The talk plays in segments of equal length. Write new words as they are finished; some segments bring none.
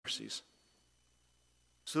mercies.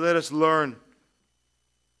 So let us learn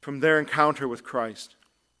from their encounter with Christ.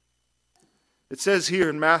 It says here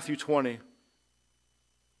in Matthew 20,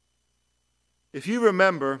 if you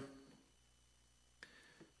remember,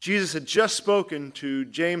 Jesus had just spoken to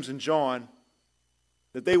James and John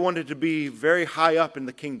that they wanted to be very high up in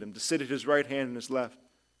the kingdom, to sit at his right hand and his left.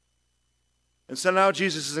 And so now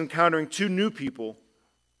Jesus is encountering two new people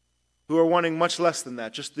who are wanting much less than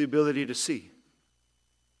that, just the ability to see.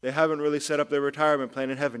 They haven't really set up their retirement plan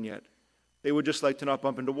in heaven yet. They would just like to not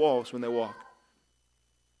bump into walls when they walk.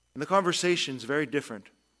 And the conversation's very different.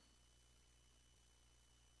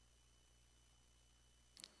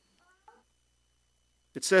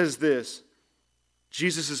 It says this,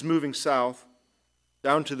 Jesus is moving south,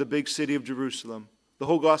 down to the big city of Jerusalem. The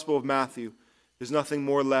whole Gospel of Matthew is nothing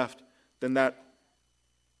more left than that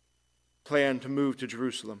plan to move to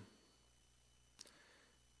Jerusalem.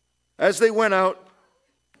 As they went out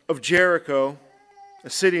of Jericho, a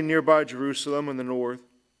city nearby Jerusalem in the north,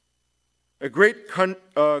 a great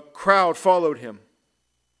crowd followed him.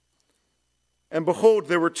 And behold,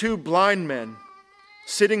 there were two blind men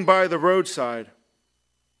sitting by the roadside.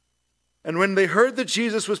 And when they heard that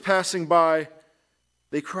Jesus was passing by,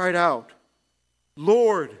 they cried out,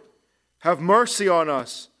 "Lord, have mercy on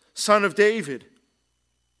us, Son of David."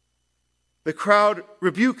 The crowd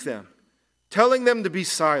rebuked them, telling them to be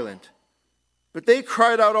silent. But they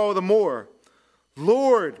cried out all the more,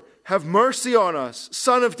 "Lord, have mercy on us,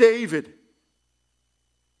 Son of David."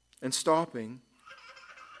 And stopping,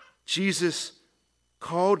 Jesus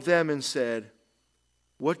called them and said,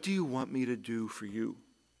 "What do you want me to do for you?"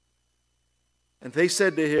 And they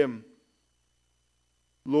said to him,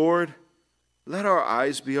 "Lord, let our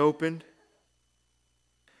eyes be opened."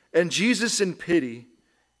 And Jesus in pity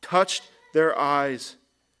touched their eyes,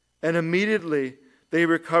 and immediately they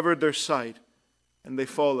recovered their sight, and they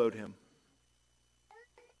followed him.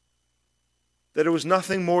 That it was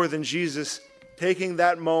nothing more than Jesus taking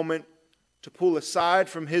that moment to pull aside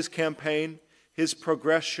from his campaign, his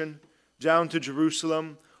progression down to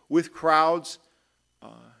Jerusalem with crowds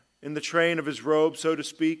in the train of his robe, so to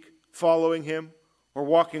speak, following him or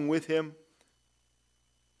walking with him.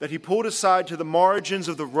 That he pulled aside to the margins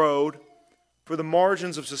of the road, for the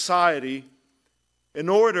margins of society, in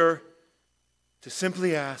order to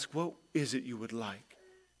simply ask, "What is it you would like?"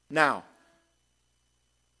 Now,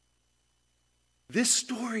 this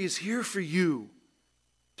story is here for you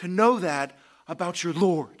to know that about your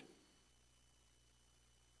Lord.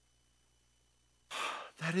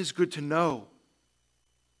 That is good to know.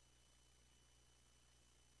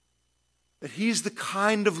 That he's the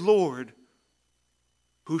kind of Lord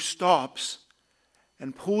who stops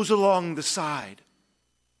and pulls along the side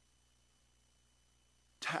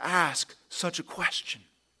to ask such a question.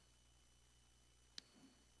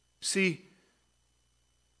 See,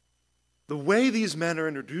 the way these men are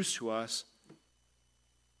introduced to us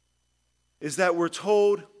is that we're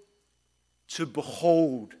told to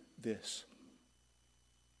behold this.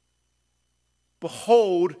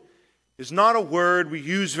 Behold is not a word we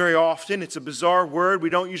use very often. It's a bizarre word. We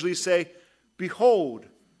don't usually say, "Behold,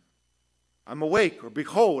 I'm awake," or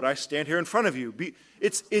 "Behold, I stand here in front of you."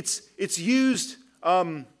 It's used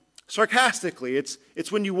sarcastically.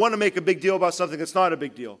 It's when you want to make a big deal about something that's not a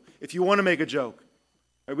big deal. If you want to make a joke.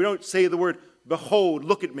 Right? We don't say the word, "Behold,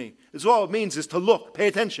 look at me." It's all it means is to look, pay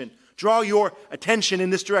attention. Draw your attention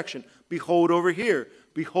in this direction. Behold over here.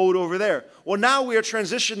 Behold over there. Well, now we are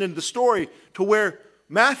transitioned in the story to where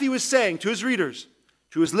Matthew is saying to his readers,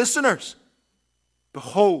 to his listeners,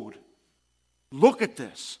 "Behold, look at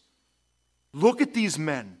this. Look at these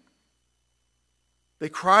men." They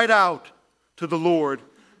cried out to the Lord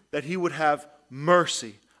that he would have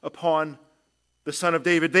mercy upon the Son of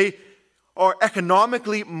David. They are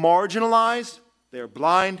economically marginalized. They are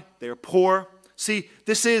blind. They are poor. See,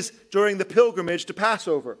 this is during the pilgrimage to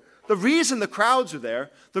Passover. The reason the crowds are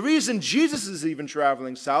there, the reason Jesus is even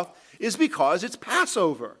traveling south, is because it's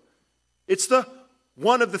Passover. It's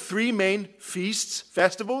one of the three main feasts,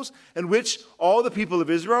 festivals, in which all the people of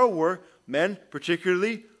Israel were, men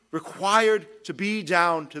particularly, required to be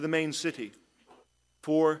down to the main city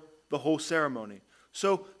for the whole ceremony.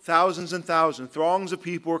 So thousands and thousands, throngs of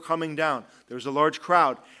people were coming down. There was a large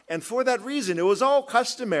crowd. And for that reason, it was all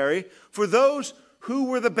customary for those who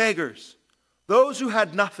were the beggars, those who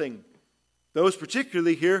had nothing, those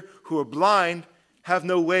particularly here who are blind, have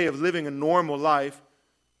no way of living a normal life.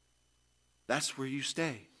 That's where you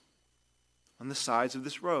stay, on the sides of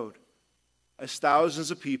this road. As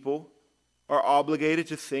thousands of people are obligated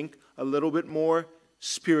to think a little bit more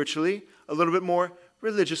spiritually, a little bit more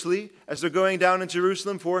religiously, as they're going down in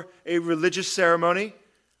Jerusalem for a religious ceremony,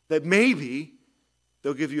 that maybe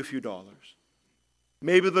they'll give you a few dollars.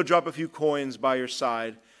 Maybe they'll drop a few coins by your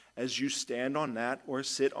side as you stand on that or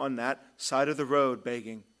sit on that side of the road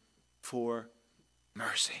begging for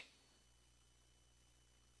mercy.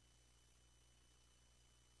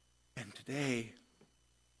 And today,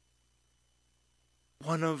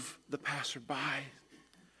 one of the passerby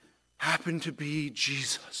happened to be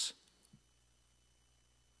Jesus.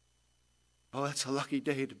 Oh, that's a lucky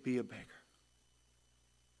day to be a beggar.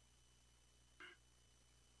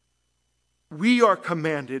 We are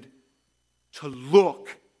commanded to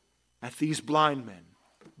look at these blind men.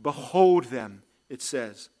 Behold them, it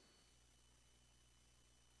says.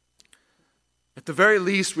 At the very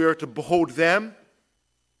least, we are to behold them,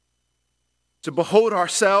 to behold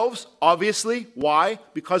ourselves, obviously. Why?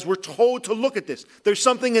 Because we're told to look at this. There's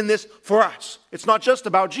something in this for us. It's not just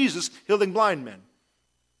about Jesus healing blind men.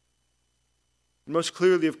 And most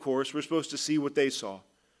clearly, of course, we're supposed to see what they saw,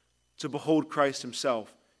 to behold Christ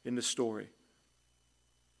himself in the story.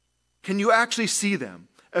 Can you actually see them?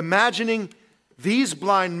 Imagining these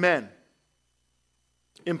blind men,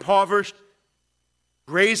 impoverished,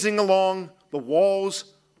 grazing along the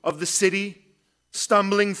walls of the city,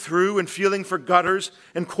 stumbling through and feeling for gutters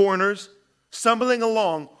and corners, stumbling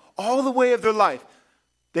along all the way of their life.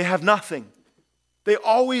 They have nothing. They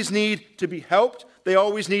always need to be helped. They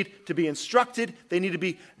always need to be instructed. They need to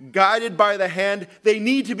be guided by the hand. They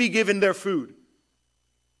need to be given their food,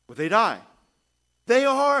 or they die. They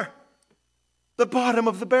are the bottom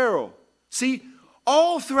of the barrel. See,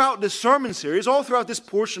 all throughout this sermon series, all throughout this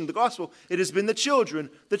portion of the gospel, it has been the children.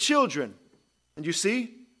 And you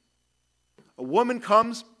see, a woman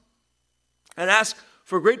comes and asks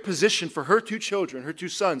for a great position for her two children, her two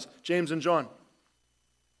sons, James and John.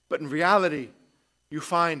 But in reality, you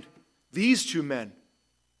find these two men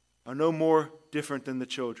are no more different than the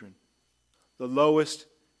children, the lowest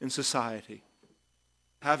in society,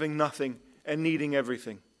 having nothing and needing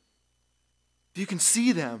everything. If you can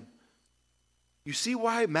see them, you see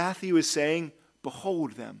why Matthew is saying,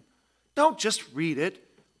 behold them. Don't just read it.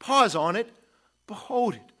 Pause on it.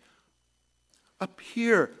 Behold it.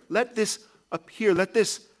 Appear. Let this appear. Let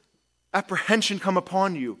this apprehension come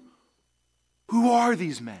upon you. Who are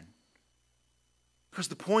these men? Because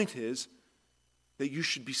the point is that you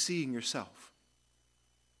should be seeing yourself.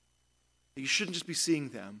 That you shouldn't just be seeing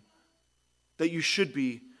them. That you should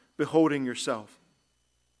be beholding yourself.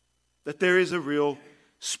 That there is a real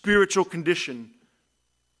spiritual condition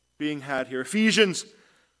being had here. Ephesians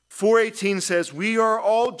 4:18 says, we are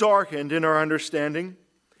all darkened in our understanding,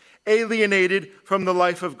 alienated from the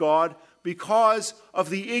life of God because of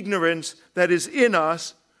the ignorance that is in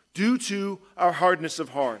us due to our hardness of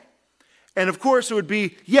heart. And of course it would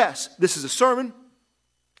be, yes, this is a sermon,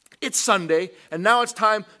 it's Sunday, and now it's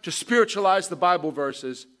time to spiritualize the Bible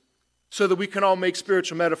verses so that we can all make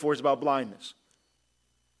spiritual metaphors about blindness.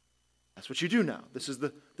 That's what you do now. This is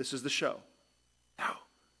the show. No.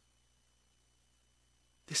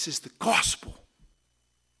 This is the gospel.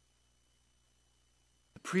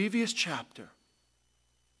 The previous chapter,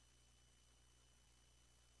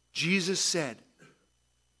 Jesus said,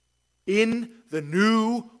 in the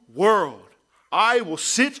new world, I will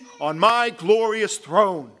sit on my glorious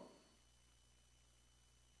throne.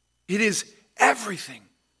 It is everything.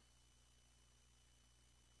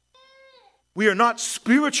 We are not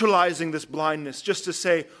spiritualizing this blindness just to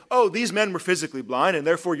say, oh, these men were physically blind, and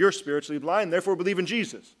therefore you're spiritually blind, and therefore believe in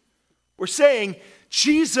Jesus. We're saying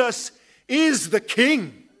Jesus is the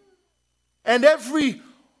King, and every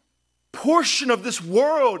portion of this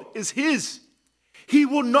world is his. He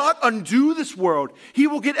will not undo this world. He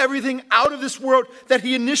will get everything out of this world that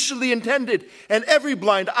he initially intended. And every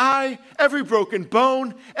blind eye, every broken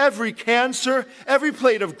bone, every cancer, every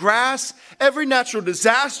blade of grass, every natural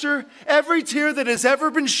disaster, every tear that has ever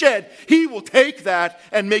been shed, he will take that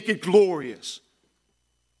and make it glorious.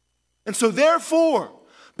 And so therefore,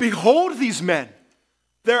 behold these men.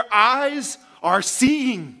 Their eyes are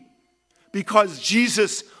seeing because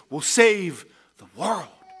Jesus will save the world.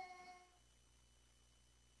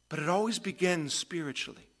 But it always begins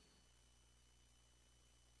spiritually.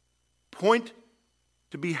 Point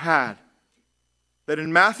to be had that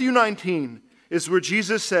in Matthew 19 is where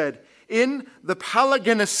Jesus said, in the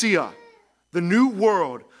Palagenesia, the new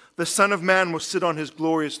world, the Son of Man will sit on his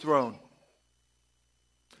glorious throne.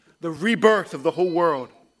 The rebirth of the whole world.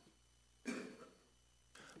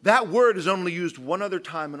 That word is only used one other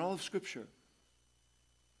time in all of Scripture.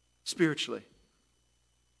 Spiritually.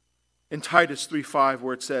 In Titus 3:5,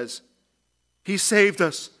 where it says, he saved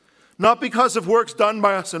us, not because of works done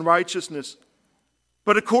by us in righteousness,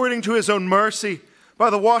 but according to his own mercy, by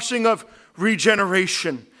the washing of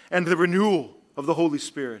regeneration and the renewal of the Holy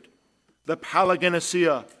Spirit. The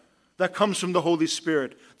palagenesia that comes from the Holy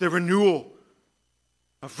Spirit. The renewal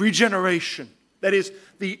of regeneration. That is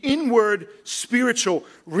the inward spiritual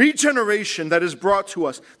regeneration that is brought to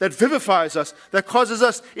us, that vivifies us, that causes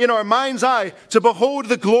us in our mind's eye to behold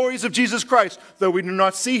the glories of Jesus Christ. Though we do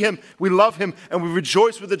not see him, we love him, and we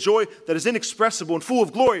rejoice with a joy that is inexpressible and full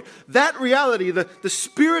of glory. That reality, the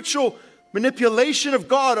spiritual manipulation of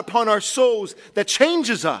God upon our souls that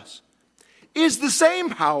changes us, is the same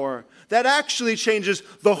power that actually changes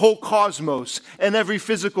the whole cosmos and every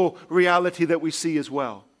physical reality that we see as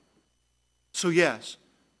well. So yes,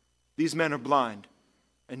 these men are blind.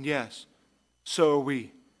 And yes, so are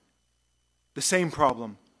we. The same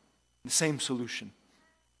problem, the same solution.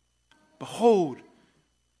 Behold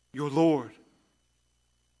your Lord.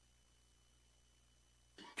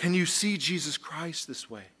 Can you see Jesus Christ this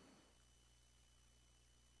way?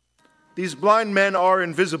 These blind men are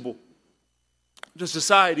invisible to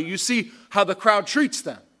society. You see how the crowd treats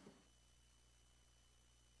them.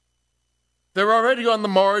 They're already on the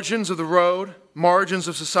margins of the road, margins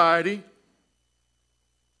of society.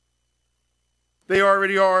 They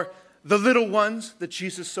already are the little ones that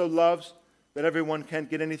Jesus so loves, that everyone can't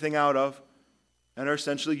get anything out of, and are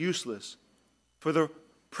essentially useless for the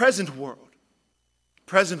present world. The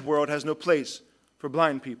present world has no place for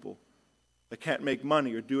blind people that can't make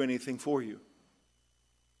money or do anything for you.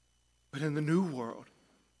 But in the new world,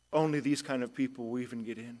 only these kind of people will even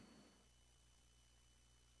get in.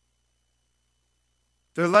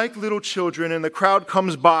 They're like little children, and the crowd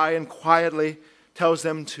comes by and quietly tells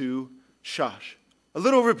them to shush. A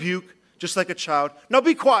little rebuke, just like a child. Now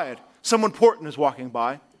be quiet. Someone important is walking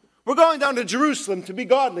by. We're going down to Jerusalem to be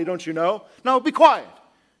godly, don't you know? Now be quiet.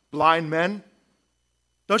 Blind men.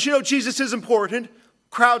 Don't you know Jesus is important?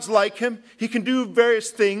 Crowds like him. He can do various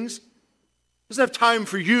things. Doesn't have time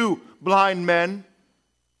for you, blind men.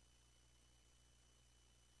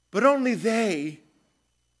 But only they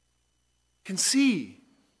can see.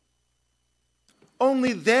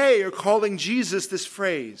 Only they are calling Jesus this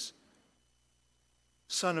phrase,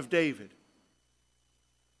 Son of David.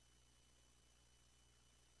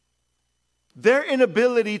 Their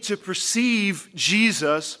inability to perceive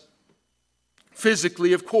Jesus,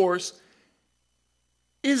 physically of course,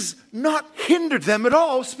 is not hindered them at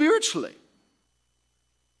all spiritually.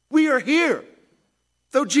 We are here,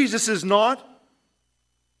 though Jesus is not.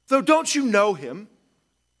 Though don't you know him?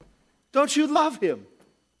 Don't you love him?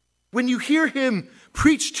 When you hear him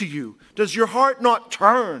preach to you, does your heart not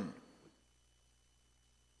turn?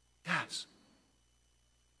 Yes.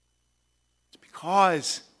 It's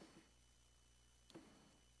because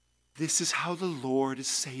this is how the Lord is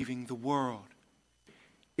saving the world.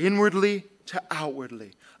 Inwardly to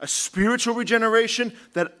outwardly. A spiritual regeneration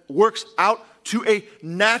that works out to a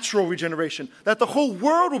natural regeneration. That the whole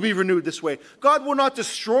world will be renewed this way. God will not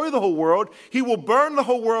destroy the whole world. He will burn the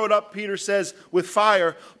whole world up, Peter says, with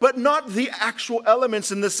fire. But not the actual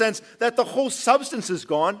elements in the sense that the whole substance is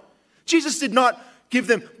gone. Jesus did not give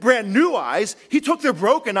them brand new eyes. He took their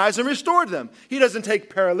broken eyes and restored them. He doesn't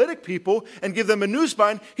take paralytic people and give them a new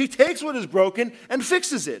spine. He takes what is broken and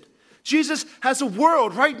fixes it. Jesus has a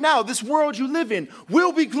world right now. This world you live in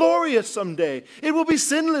will be glorious someday. It will be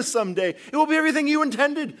sinless someday. It will be everything you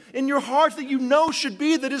intended in your heart that you know should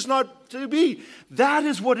be that is not to be. That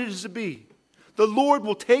is what it is to be. The Lord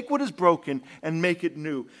will take what is broken and make it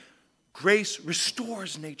new. Grace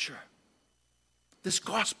restores nature. This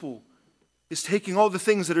gospel is taking all the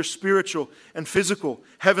things that are spiritual and physical,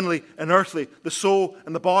 heavenly and earthly, the soul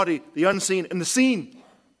and the body, the unseen and the seen.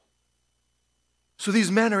 So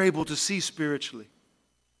these men are able to see spiritually.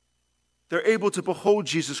 They're able to behold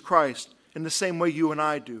Jesus Christ in the same way you and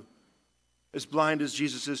I do, as blind as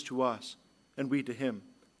Jesus is to us, and we to him,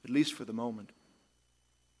 at least for the moment.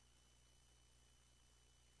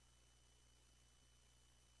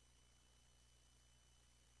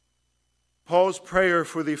 Paul's prayer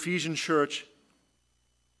for the Ephesian church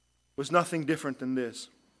was nothing different than this: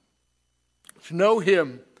 to know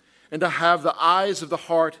him and to have the eyes of the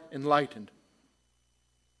heart enlightened.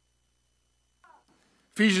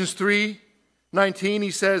 Ephesians 3:19,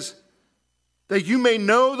 he says, that you may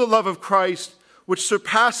know the love of Christ, which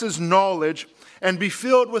surpasses knowledge, and be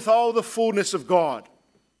filled with all the fullness of God.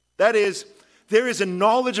 That is, there is a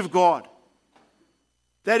knowledge of God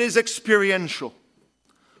that is experiential.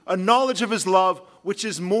 A knowledge of his love, which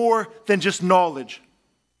is more than just knowledge.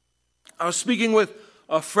 I was speaking with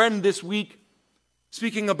a friend this week,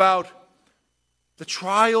 speaking about the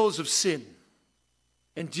trials of sin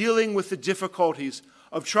and dealing with the difficulties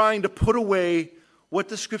of trying to put away what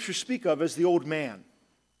the scriptures speak of as the old man.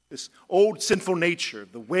 this old sinful nature,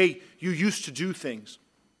 the way you used to do things,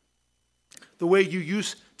 the way you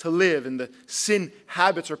used to live, and the sin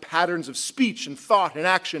habits or patterns of speech and thought and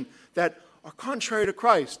action that are contrary to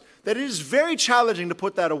Christ, that it is very challenging to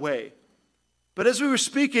put that away. But as we were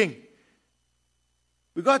speaking,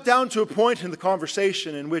 we got down to a point in the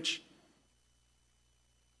conversation in which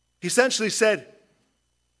he essentially said,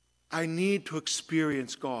 I need to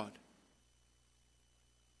experience God.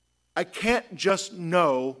 I can't just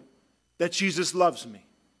know that Jesus loves me.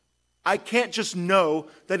 I can't just know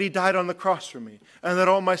that he died on the cross for me and that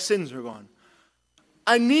all my sins are gone.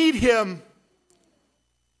 I need him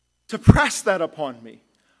to press that upon me.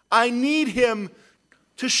 I need him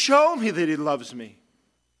to show me that he loves me.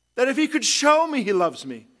 That if he could show me he loves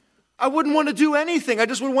me, I wouldn't want to do anything. I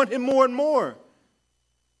just would want him more and more.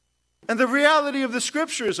 And the reality of the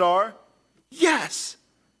scriptures are, yes,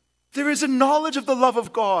 there is a knowledge of the love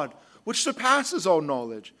of God which surpasses all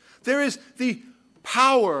knowledge. There is the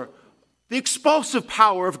power, the expulsive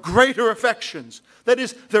power of greater affections. That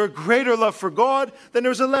is, there's a greater love for God than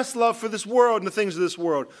there's a less love for this world and the things of this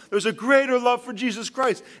world. There's a greater love for Jesus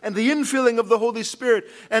Christ and the infilling of the Holy Spirit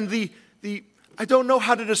and the I don't know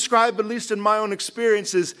how to describe, at least in my own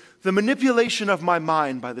experiences, the manipulation of my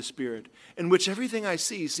mind by the Spirit, in which everything I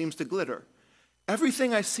see seems to glitter.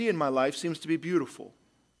 Everything I see in my life seems to be beautiful.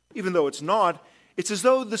 Even though it's not, it's as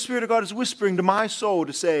though the Spirit of God is whispering to my soul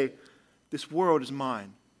to say, this world is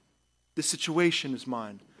mine. This situation is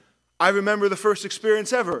mine. I remember the first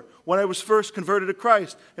experience ever when I was first converted to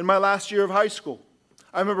Christ in my last year of high school.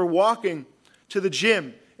 I remember walking to the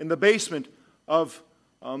gym in the basement of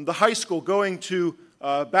the high school, going to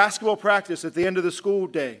basketball practice at the end of the school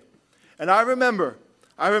day. And I remember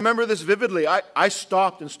this vividly. I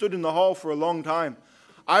stopped and stood in the hall for a long time.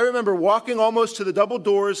 I remember walking almost to the double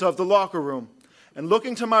doors of the locker room and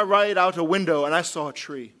looking to my right out a window, and I saw a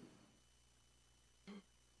tree.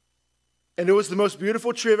 And it was the most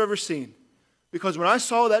beautiful tree I've ever seen. Because when I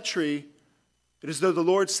saw that tree, it is as though the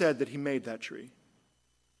Lord said that he made that tree.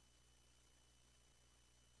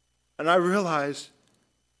 And I realized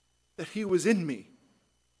that he was in me,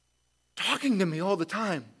 talking to me all the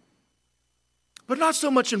time. But not so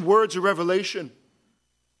much in words or revelation,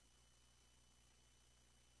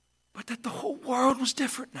 but that the whole world was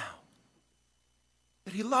different now.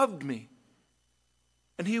 That he loved me,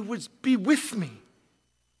 and he would be with me,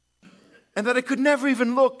 and that I could never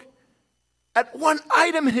even look at one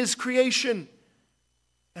item in his creation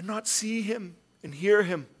and not see him and hear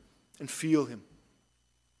him and feel him.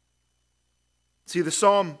 See, the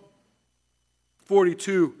Psalm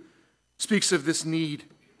 42 speaks of this need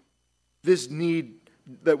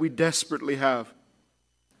that we desperately have.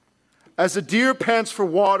 As a deer pants for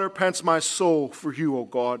water, pants my soul for you, O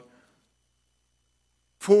God.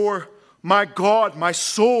 For my God, my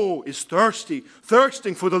soul is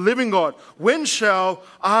thirsting for the living God. When shall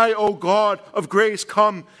I, O God of grace,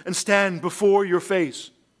 come and stand before your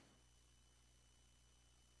face?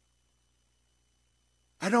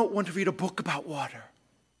 I don't want to read a book about water.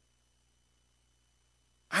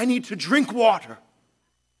 I need to drink water.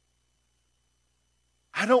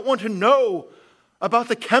 I don't want to know about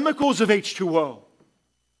the chemicals of H2O.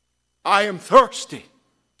 I am thirsty.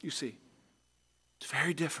 You see, it's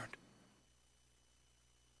very different.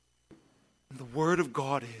 And the Word of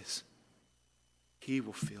God is, he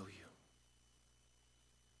will fill you.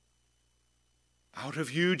 Out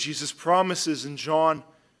of you, Jesus promises in John,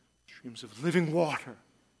 streams of living water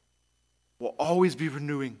will always be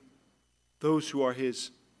renewing those who are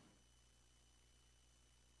his.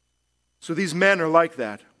 So these men are like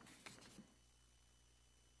that.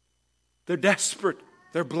 They're desperate.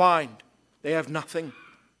 They're blind. They have nothing.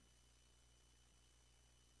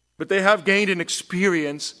 But they have gained an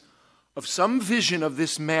experience of some vision of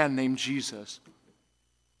this man named Jesus,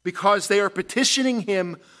 because they are petitioning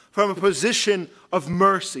him from a position of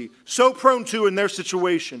mercy, so prone to in their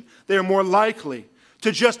situation, they are more likely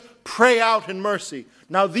to just pray out in mercy.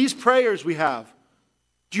 Now these prayers we have,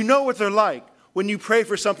 do you know what they're like when you pray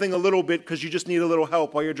for something a little bit because you just need a little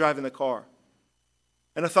help while you're driving the car?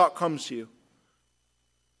 And a thought comes to you.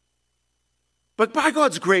 But by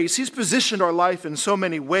God's grace, he's positioned our life in so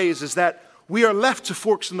many ways as that we are left to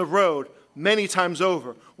forks in the road many times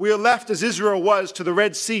over. We are left as Israel was to the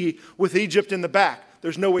Red Sea with Egypt in the back.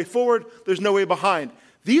 There's no way forward, there's no way behind.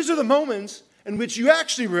 These are the moments in which you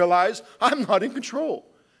actually realize I'm not in control.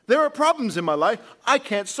 There are problems in my life I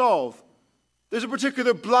can't solve. There's a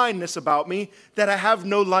particular blindness about me that I have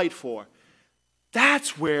no light for.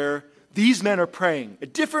 That's where these men are praying, a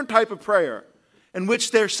different type of prayer, in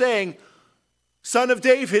which they're saying, Son of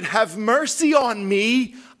David, have mercy on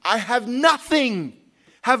me. I have nothing.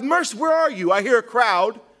 Have mercy. Where are you? I hear a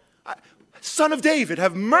crowd. Son of David,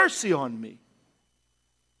 have mercy on me.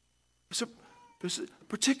 There's a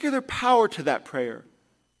particular power to that prayer.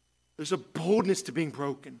 There's a boldness to being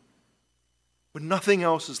broken when nothing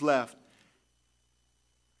else is left.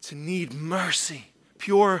 To need mercy,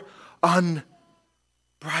 pure,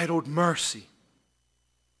 unbridled mercy.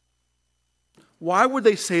 Why would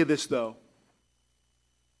they say this, though?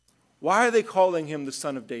 Why are they calling him the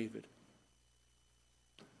Son of David?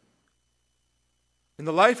 In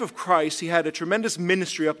the life of Christ, he had a tremendous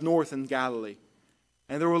ministry up north in Galilee.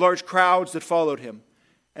 And there were large crowds that followed him.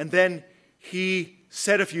 And then he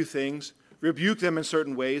said a few things, rebuked them in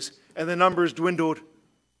certain ways, and the numbers dwindled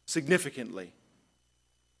significantly.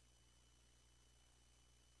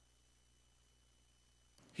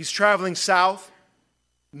 He's traveling south.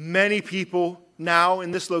 Many people now in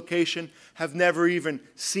this location have never even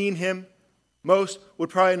seen him. Most would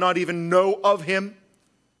probably not even know of him.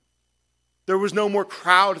 There was no more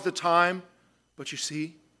crowd at the time. But you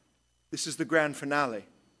see, this is the grand finale.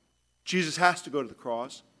 Jesus has to go to the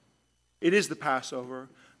cross. It is the Passover.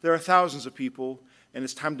 There are thousands of people, and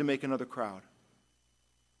it's time to make another crowd.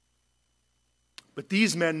 But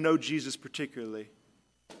these men know Jesus particularly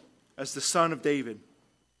as the Son of David.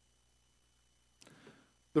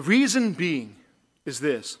 The reason being is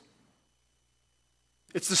this.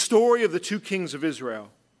 It's the story of the two kings of Israel,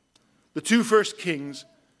 the two first kings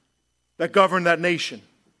that governed that nation,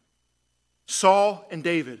 Saul and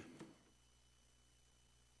David.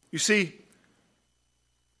 You see,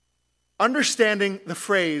 understanding the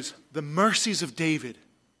phrase, the mercies of David,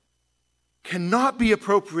 cannot be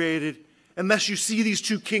appropriated unless you see these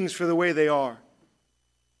two kings for the way they are.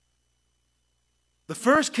 The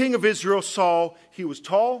first king of Israel, Saul, he was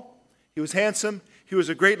tall, he was handsome, he was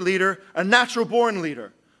a great leader, a natural-born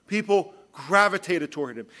leader. People gravitated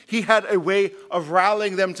toward him. He had a way of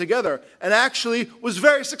rallying them together and actually was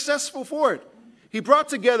very successful for it. He brought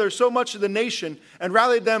together so much of the nation and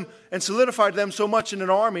rallied them and solidified them so much in an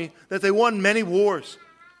army that they won many wars.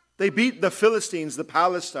 They beat the Philistines, the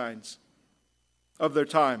Palestines of their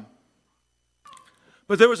time.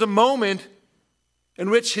 But there was a moment in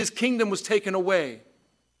which his kingdom was taken away.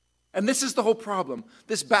 And this is the whole problem.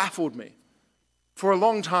 This baffled me for a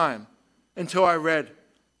long time until I read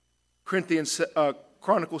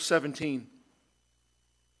Chronicles 17.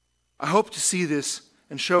 I hope to see this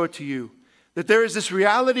and show it to you. That there is this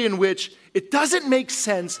reality in which it doesn't make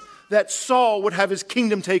sense that Saul would have his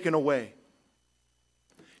kingdom taken away.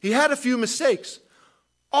 He had a few mistakes.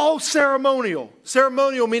 All ceremonial.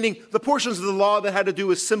 Ceremonial meaning the portions of the law that had to do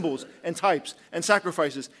with symbols and types and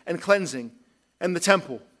sacrifices and cleansing and the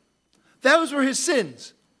temple. Those were his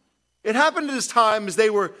sins. It happened at this time as they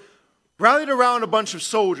were rallied around a bunch of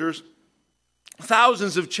soldiers.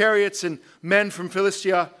 Thousands of chariots and men from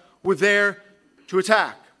Philistia were there to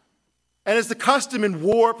attack. And as the custom in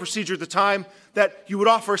war procedure at the time, that you would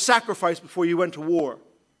offer a sacrifice before you went to war.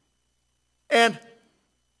 And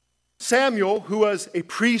Samuel, who was a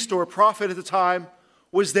priest or a prophet at the time,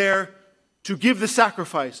 was there to give the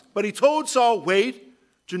sacrifice. But he told Saul, wait,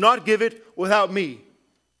 do not give it without me.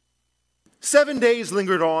 7 days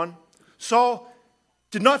lingered on. Saul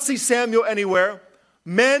did not see Samuel anywhere.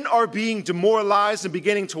 Men are being demoralized and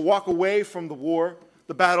beginning to walk away from the war,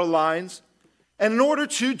 the battle lines. And in order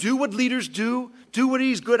to do what leaders do what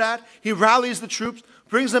he's good at, he rallies the troops,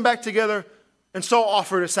 brings them back together, and Saul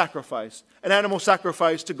offered a sacrifice, an animal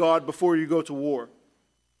sacrifice to God before you go to war.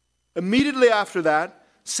 Immediately after that,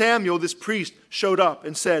 Samuel, this priest, showed up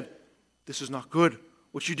and said, this is not good.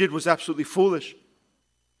 What you did was absolutely foolish.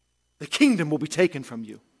 The kingdom will be taken from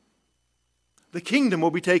you. The kingdom will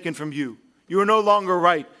be taken from you. You are no longer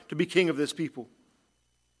right to be king of this people.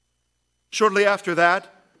 Shortly after that,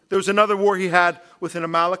 there was another war he had with an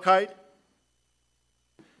Amalekite.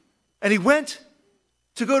 And he went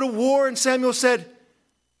to go to war, and Samuel said,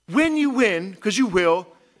 when you win, because you will,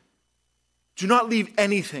 do not leave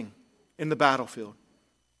anything in the battlefield.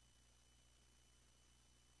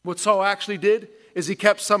 What Saul actually did is he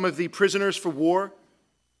kept some of the prisoners for war,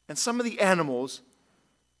 and some of the animals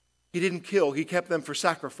he didn't kill. He kept them for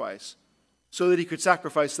sacrifice so that he could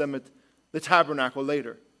sacrifice them at the tabernacle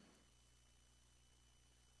later.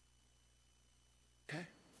 Okay?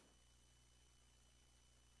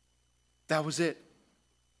 That was it.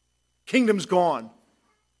 Kingdom's gone.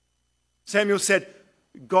 Samuel said,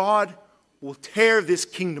 God will tear this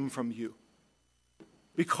kingdom from you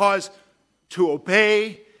because to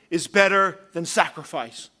obey is better than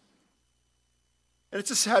sacrifice. And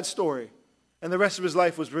it's a sad story. And the rest of his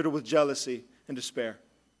life was riddled with jealousy and despair.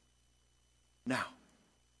 Now,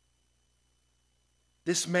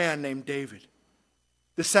 this man named David,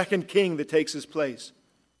 the second king that takes his place.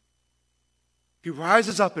 He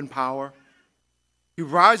rises up in power. He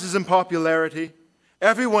rises in popularity.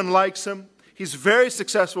 Everyone likes him. He's a very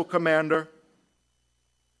successful commander.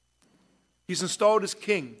 He's installed as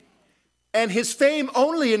king. And his fame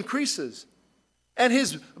only increases. And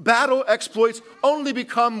his battle exploits only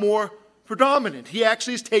become more predominant. He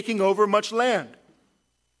actually is taking over much land.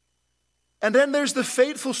 And then there's the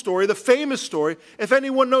fateful story, the famous story. If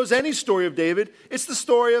anyone knows any story of David, it's the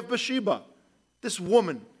story of Bathsheba, this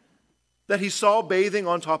woman that he saw bathing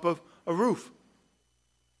on top of a roof.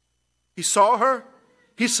 He saw her,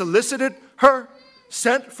 he solicited her,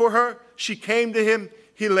 sent for her, she came to him,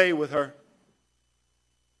 he lay with her.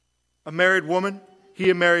 A married woman, he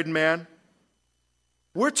a married man.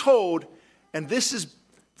 We're told, and this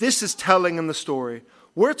is telling in the story,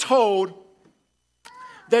 we're told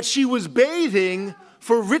that she was bathing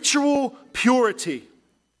for ritual purity.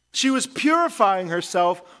 She was purifying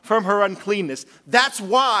herself from her uncleanness. That's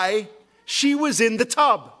why she was in the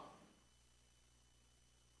tub.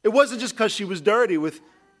 It wasn't just because she was dirty with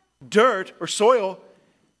dirt or soil.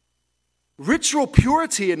 Ritual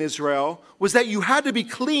purity in Israel was that you had to be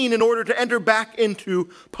clean in order to enter back into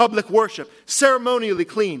public worship. Ceremonially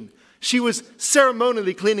clean. She was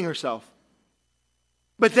ceremonially cleaning herself.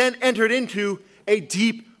 But then entered into a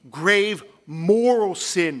deep, grave, moral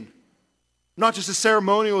sin. Not just a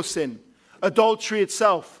ceremonial sin. Adultery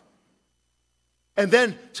itself. And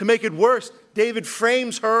then, to make it worse, David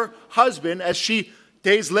frames her husband as she,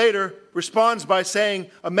 days later, responds by saying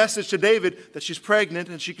a message to David that she's pregnant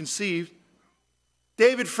and she conceived.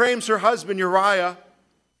 David frames her husband, Uriah.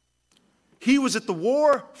 He was at the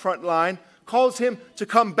war front line, calls him to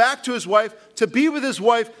come back to his wife, to be with his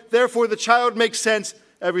wife. Therefore, the child makes sense.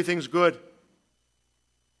 Everything's good.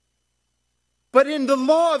 But in the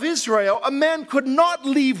law of Israel, a man could not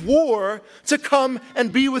leave war to come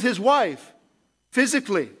and be with his wife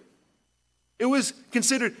physically. It was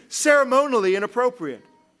considered ceremonially inappropriate.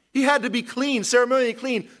 He had to be clean, ceremonially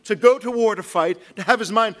clean, to go to war to fight, to have his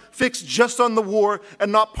mind fixed just on the war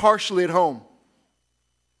and not partially at home.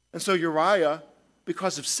 And so Uriah,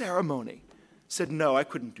 because of ceremony, said, no, I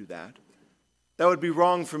couldn't do that. That would be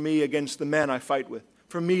wrong for me against the men I fight with,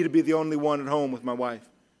 for me to be the only one at home with my wife.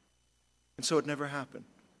 And so it never happened,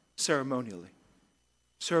 ceremonially.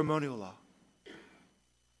 Ceremonial law.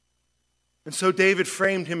 And so David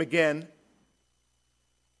framed him again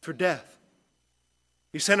for death.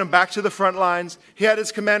 He sent him back to the front lines. He had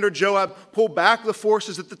his commander Joab pull back the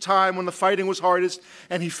forces at the time when the fighting was hardest,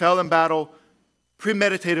 and he fell in battle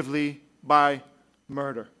premeditatively by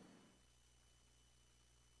murder.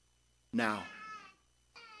 Now,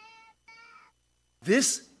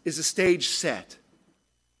 this is a stage set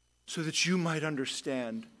so that you might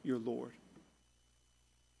understand your Lord.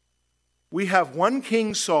 We have one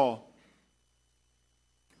king, Saul,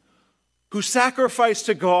 who sacrificed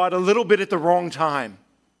to God a little bit at the wrong time.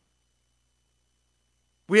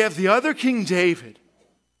 We have the other King David,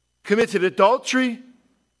 committed adultery,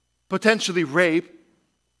 potentially rape,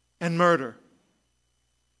 and murder.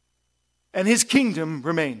 And his kingdom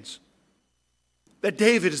remains. That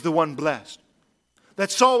David is the one blessed. That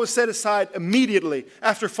Saul was set aside immediately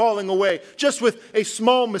after falling away, just with a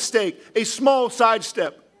small mistake, a small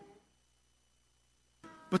sidestep.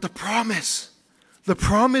 But the promise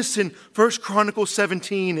in 1 Chronicles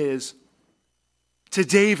 17 is, to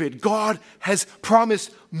David, God has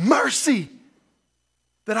promised mercy.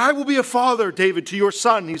 That I will be a father, David, to your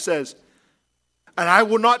son, he says. And I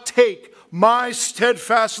will not take my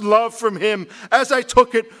steadfast love from him as I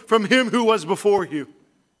took it from him who was before you.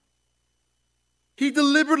 He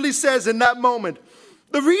deliberately says in that moment,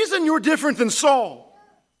 the reason you're different than Saul,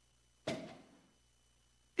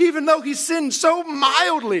 even though he sinned so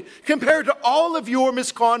mildly compared to all of your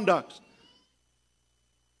misconducts,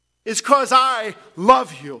 is because I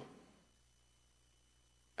love you.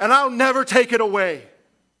 And I'll never take it away.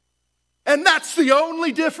 And that's the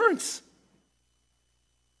only difference.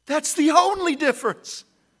 That's the only difference.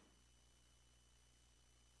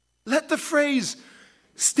 Let the phrase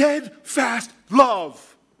steadfast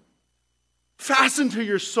love fasten to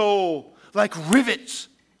your soul like rivets.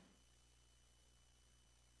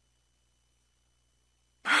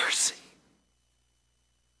 Mercy.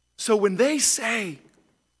 So when they say,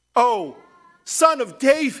 oh, Son of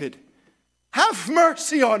David, have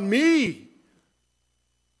mercy on me,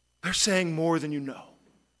 they're saying more than you know.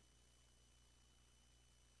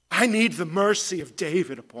 I need the mercy of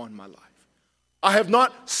David upon my life. I have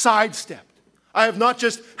not sidestepped. I have not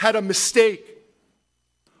just had a mistake.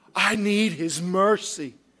 I need his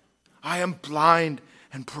mercy. I am blind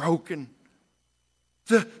and broken.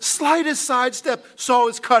 The slightest sidestep, Saul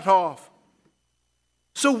is cut off.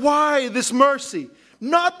 So why this mercy?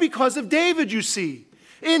 Not because of David, you see.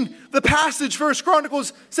 In the passage, 1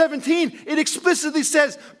 Chronicles 17, it explicitly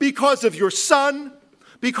says, because of your son,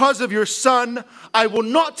 I will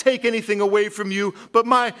not take anything away from you, but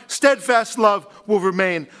my steadfast love will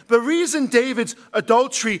remain. The reason David's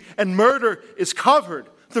adultery and murder is covered,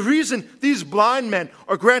 the reason these blind men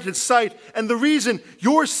are granted sight, and the reason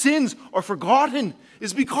your sins are forgotten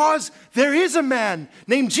is because there is a man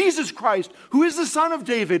named Jesus Christ who is the Son of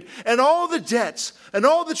David, and all the debts and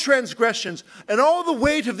all the transgressions and all the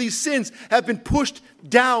weight of these sins have been pushed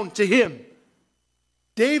down to him.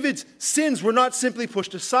 David's sins were not simply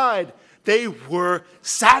pushed aside, they were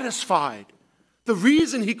satisfied. The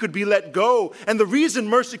reason he could be let go and the reason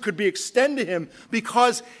mercy could be extended to him,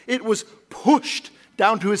 because it was pushed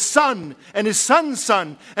down to his son and his son's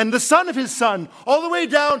son and the son of his son, all the way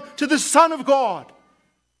down to the Son of God.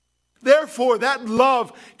 Therefore, that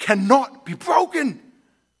love cannot be broken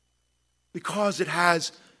because it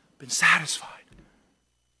has been satisfied.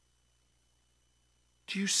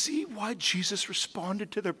 Do you see why Jesus responded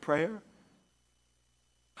to their prayer?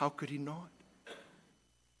 How could he not?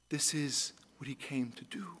 This is what he came to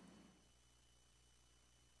do.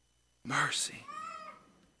 Mercy.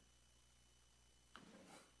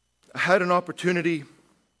 I had an opportunity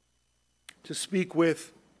to speak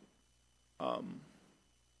with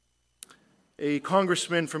a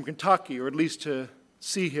congressman from Kentucky, or at least to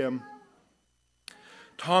see him,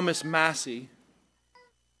 Thomas Massey.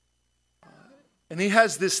 And he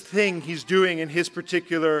has this thing he's doing in his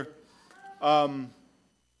particular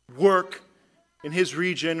work in his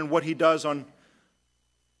region and what he does on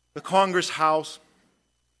the Congress House.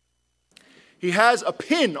 He has a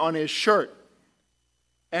pin on his shirt,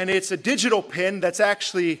 and it's a digital pin that's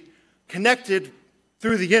actually connected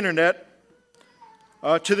through the internet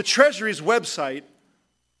to the Treasury's website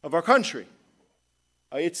of our country.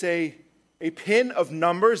 It's a pin of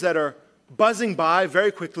numbers that are buzzing by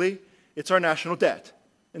very quickly. It's our national debt.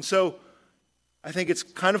 And so I think it's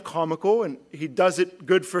kind of comical, and he does it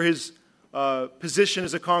good for his position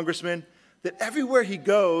as a congressman, that everywhere he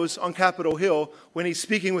goes on Capitol Hill, when he's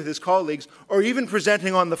speaking with his colleagues, or even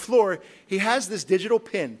presenting on the floor, he has this digital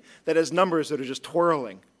pin that has numbers that are just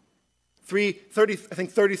twirling.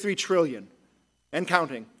 33 trillion and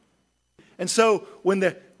counting. And so when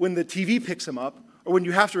the TV picks him up, or when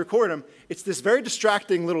you have to record him, it's this very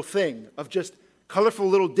distracting little thing of just colorful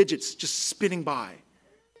little digits just spinning by.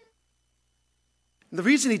 And the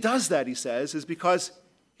reason he does that, he says, is because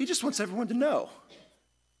he just wants everyone to know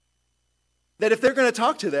that if they're going to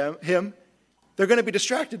talk to him, they're going to be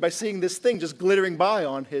distracted by seeing this thing just glittering by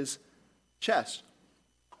on his chest.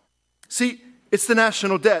 See, it's the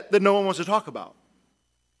national debt that no one wants to talk about.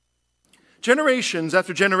 Generations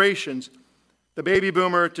after generations, the baby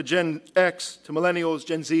boomer to Gen X to millennials,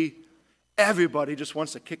 Gen Z, everybody just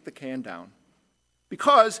wants to kick the can down.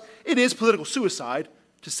 Because it is political suicide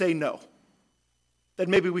to say no. That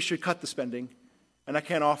maybe we should cut the spending, and I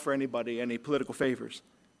can't offer anybody any political favors.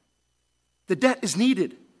 The debt is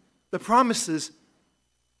needed. The promises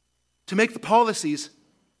to make the policies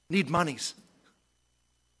need monies.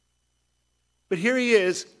 But here he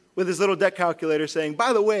is with his little debt calculator saying,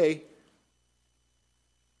 by the way,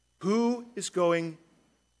 who is going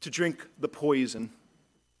to drink the poison,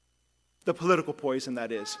 the political poison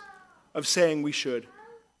that is, of saying we should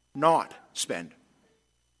not spend?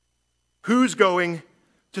 Who's going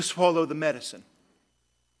to swallow the medicine?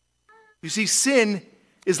 You see, sin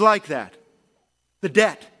is like that. The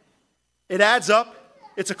debt. It adds up.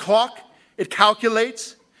 It's a clock. It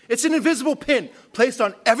calculates. It's an invisible pin placed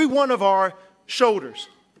on every one of our shoulders.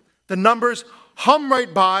 The numbers hum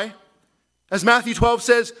right by. As Matthew 12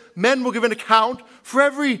 says, men will give an account for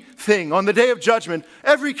everything on the day of judgment,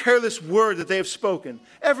 every careless word that they have spoken,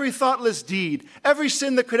 every thoughtless deed, every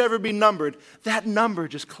sin that could ever be numbered. That number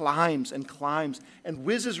just climbs and climbs and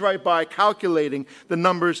whizzes right by, calculating the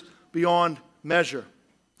numbers beyond measure.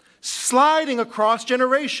 Sliding across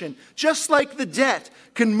generation, just like the debt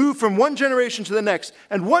can move from one generation to the next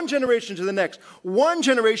and one generation to the next. One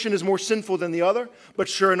generation is more sinful than the other, but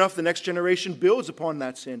sure enough, the next generation builds upon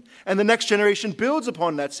that sin. And the next generation builds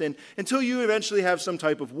upon that sin until you eventually have some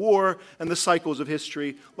type of war and the cycles of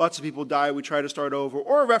history. Lots of people die, we try to start over,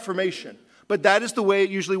 or a reformation. But that is the way it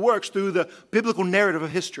usually works through the biblical narrative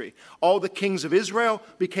of history. All the kings of Israel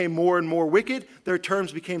became more and more wicked. Their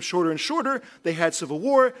terms became shorter and shorter. They had civil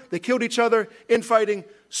war. They killed each other, infighting,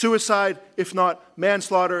 suicide, if not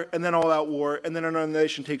manslaughter, and then all-out war, and then another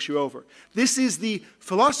nation takes you over. This is the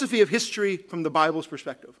philosophy of history from the Bible's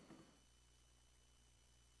perspective.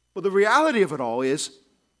 Well, the reality of it all is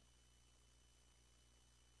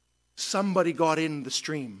somebody got in the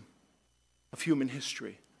stream of human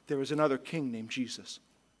history. There was another king named Jesus.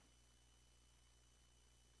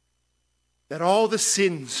 That all the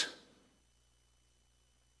sins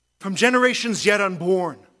from generations yet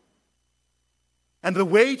unborn and the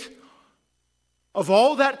weight of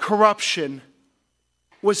all that corruption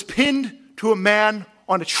was pinned to a man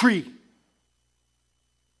on a tree.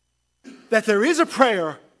 That there is a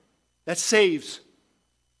prayer that saves.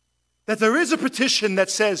 That there is a petition that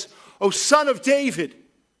says, O Son of David,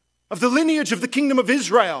 of the lineage of the kingdom of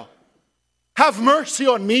Israel, have mercy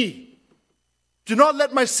on me. Do not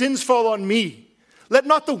let my sins fall on me. Let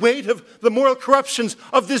not the weight of the moral corruptions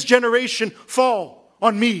of this generation fall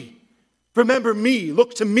on me. Remember me,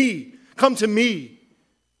 look to me, come to me.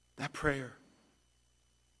 That prayer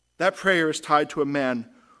is tied to a man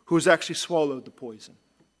who has actually swallowed the poison.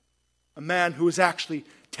 A man who has actually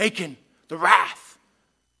taken the wrath.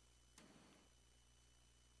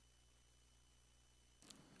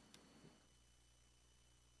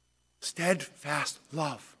 Steadfast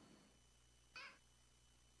love.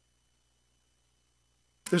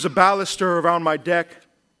 There's a baluster around my deck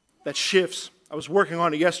that shifts. I was working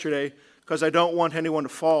on it yesterday because I don't want anyone to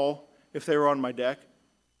fall if they were on my deck.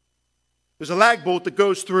 There's a lag bolt that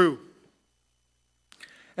goes through.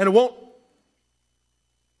 And it won't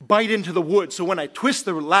bite into the wood. So when I twist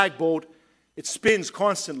the lag bolt, it spins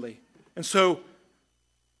constantly. And so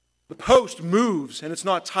the post moves and it's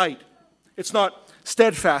not tight. It's not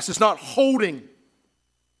steadfast. It's not holding.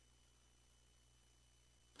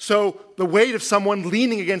 So the weight of someone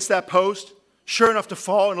leaning against that post, sure enough to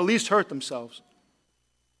fall and at least hurt themselves.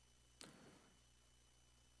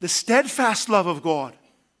 The steadfast love of God.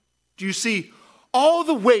 Do you see all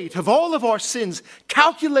the weight of all of our sins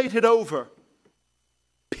calculated over,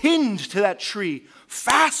 pinned to that tree,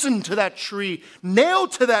 fastened to that tree,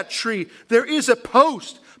 nailed to that tree? There is a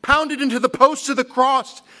post pounded into the post of the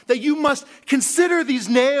cross that you must consider these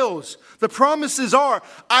nails. The promises are,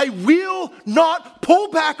 I will not pull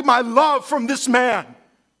back my love from this man.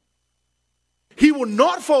 He will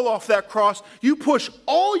not fall off that cross. You push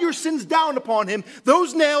all your sins down upon him.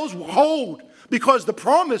 Those nails will hold because the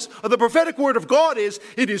promise of the prophetic word of God is,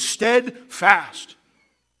 it is steadfast.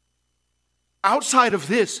 Outside of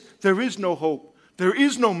this, there is no hope. There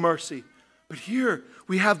is no mercy. But here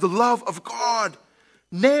we have the love of God.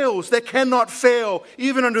 Nails that cannot fail,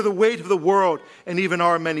 even under the weight of the world and even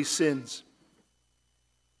our many sins.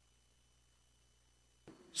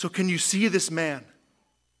 So can you see this man?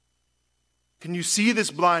 Can you see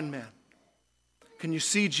this blind man? Can you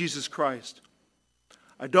see Jesus Christ?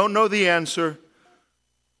 I don't know the answer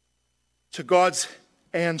to God's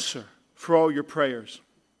answer for all your prayers.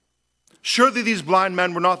 Surely these blind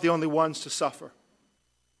men were not the only ones to suffer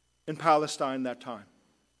in Palestine that time.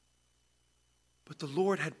 But the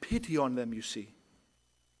Lord had pity on them, you see.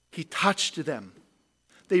 He touched them.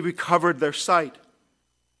 They recovered their sight.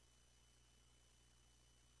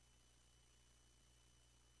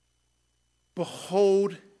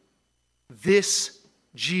 Behold this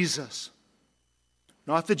Jesus.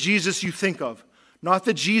 Not the Jesus you think of. Not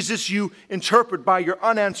the Jesus you interpret by your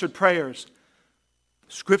unanswered prayers.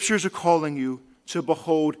 Scriptures are calling you to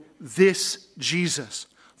behold this Jesus.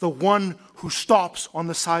 The one who stops on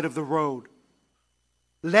the side of the road.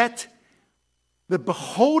 Let the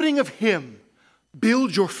beholding of him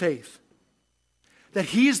build your faith. That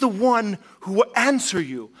he is the one who will answer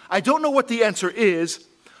you. I don't know what the answer is,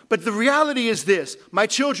 but the reality is this. My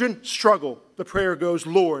children struggle. The prayer goes,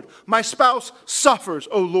 Lord. My spouse suffers,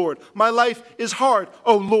 oh Lord. My life is hard,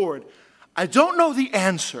 oh Lord. I don't know the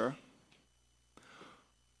answer,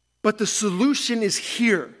 but the solution is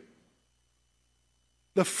here.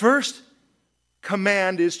 The first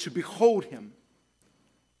command is to behold him.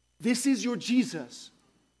 This is your Jesus.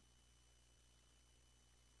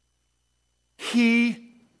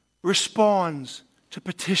 He responds to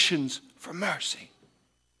petitions for mercy.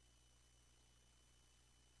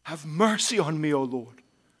 Have mercy on me, O Lord.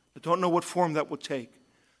 I don't know what form that will take,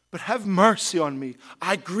 but have mercy on me.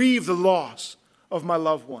 I grieve the loss of my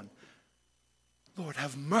loved one. Lord,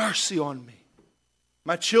 have mercy on me.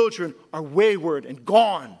 My children are wayward and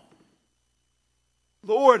gone.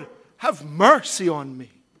 Lord, have mercy on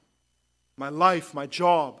me. My life, my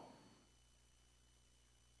job.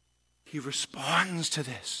 He responds to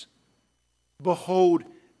this. Behold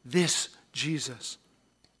this Jesus.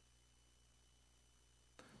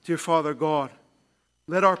 Dear Father God,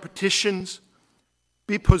 let our petitions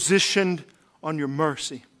be positioned on your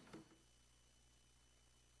mercy.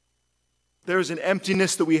 There is an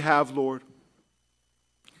emptiness that we have, Lord,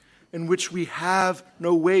 in which we have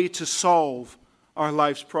no way to solve our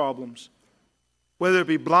life's problems. whether it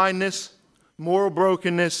be blindness, moral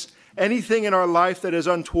brokenness, anything in our life that is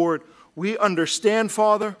untoward, we understand,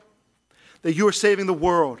 Father, that you are saving the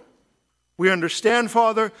world. We understand,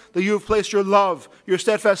 Father, that you have placed your love, your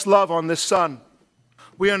steadfast love on this Son.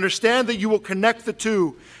 We understand that you will connect the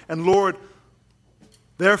two. And Lord,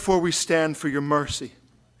 therefore we stand for your mercy.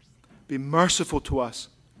 Be merciful to us.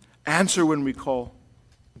 Answer when we call.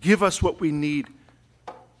 Give us what we need.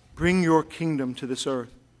 Bring your kingdom to this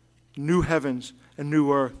earth. New heavens and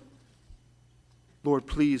new earth. Lord,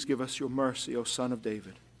 please give us your mercy, O Son of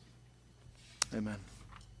David. Amen.